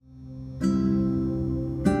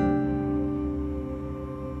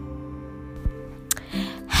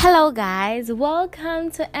Hello guys, welcome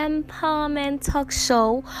to Empowerment Talk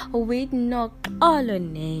Show with Noxolo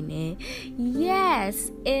Nene.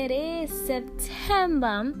 Yes, it is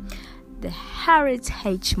September, the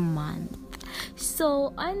Heritage Month.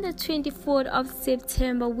 So on the 24th of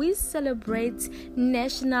September, we celebrate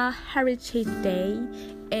National Heritage Day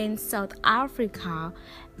in South Africa.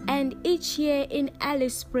 And each year in early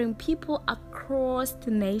spring, people across the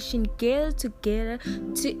nation gather together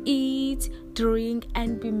to eat, drink,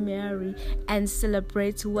 and be merry and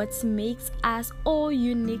celebrate what makes us all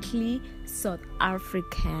uniquely South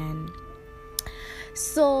African.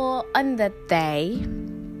 So on that day,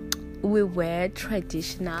 we wear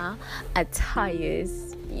traditional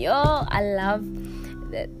attires. I love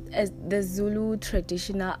the Zulu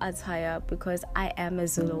traditional attire because I am a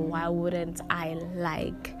Zulu. Why wouldn't I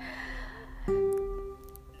like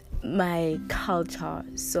my culture?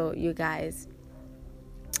 So you guys,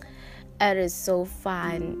 it is so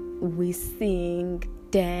fun. We sing,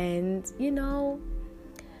 dance,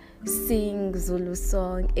 sing Zulu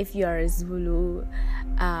song. If you are a Zulu,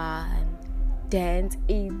 dance,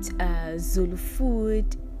 eat Zulu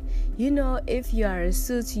food. If you are a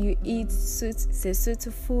Sotho, you eat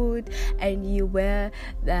Sotho food and you wear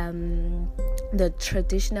the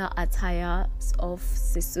traditional attire of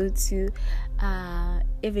Sotho,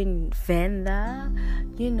 even Venda,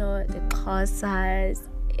 the Xhosas.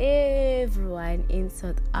 Everyone in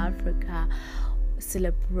South Africa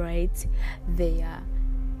celebrates their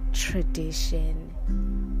tradition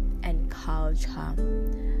and culture.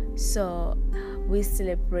 So we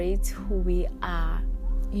celebrate who we are.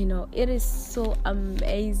 It is so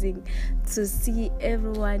amazing to see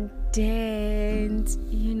everyone dance,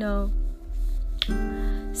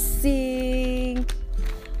 sing,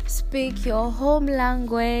 speak your home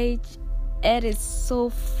language. It is so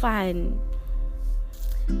fun.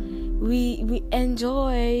 We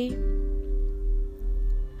enjoy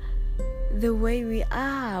the way we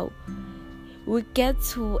are. We get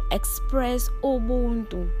to express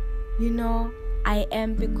Ubuntu. I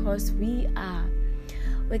am because we are.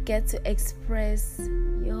 We get to express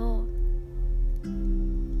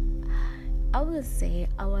I will say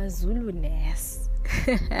our Zulu-ness.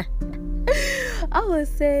 I will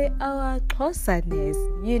say our Xhosa-ness,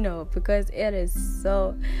 because it is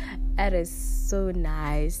so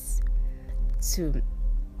nice to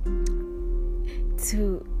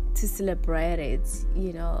celebrate it.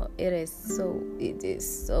 It is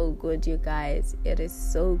so good, you guys. It is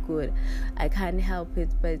so good. I can't help it,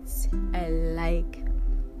 but I like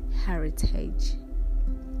heritage.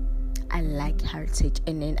 And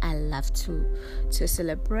then I love to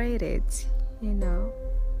celebrate it.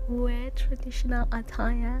 Wear traditional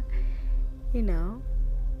attire.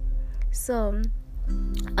 So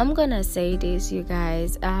I'm gonna say this, you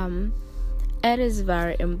guys. It is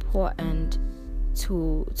very important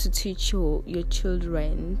to teach your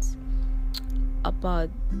children about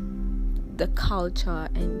the culture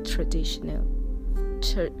and tradition,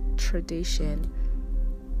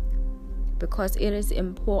 because it is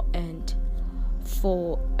important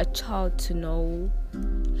for a child to know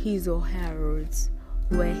his or her roots,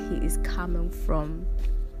 where he is coming from.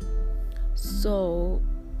 So,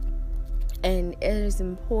 and it is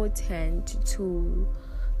important to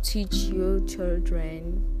teach your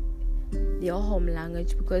children their home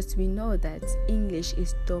language, because we know that English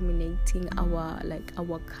is dominating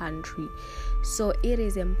our country. So it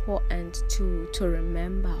is important to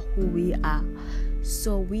remember who we are.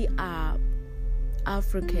 So we are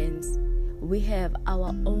Africans. We have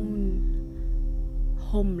our own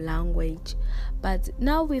home language, but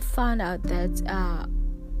now we found out that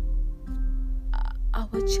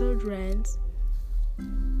our children,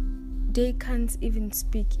 they can't even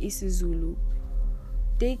speak isiZulu.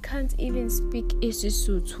 They can't even speak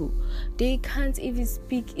isiSotho. They can't even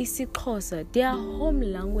speak isiXhosa. Their home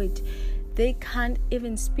language, they can't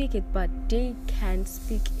even speak it, but they can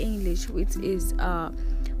speak English, which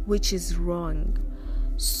is wrong.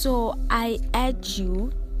 So I urge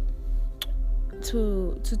you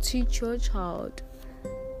to teach your child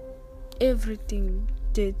everything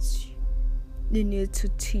that they need to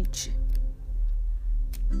teach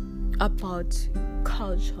about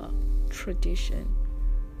culture, tradition,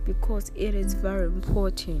 because it is very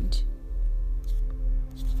important.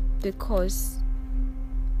 Because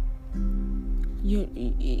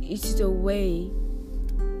it's the way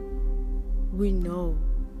we know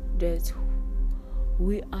that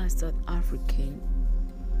we are South African,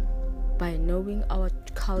 by knowing our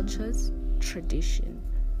cultures, tradition.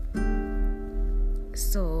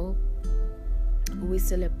 So we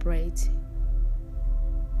celebrate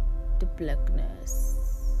the blackness,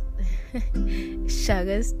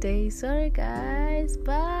 Sugar, stay sorry, guys.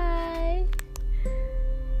 Bye.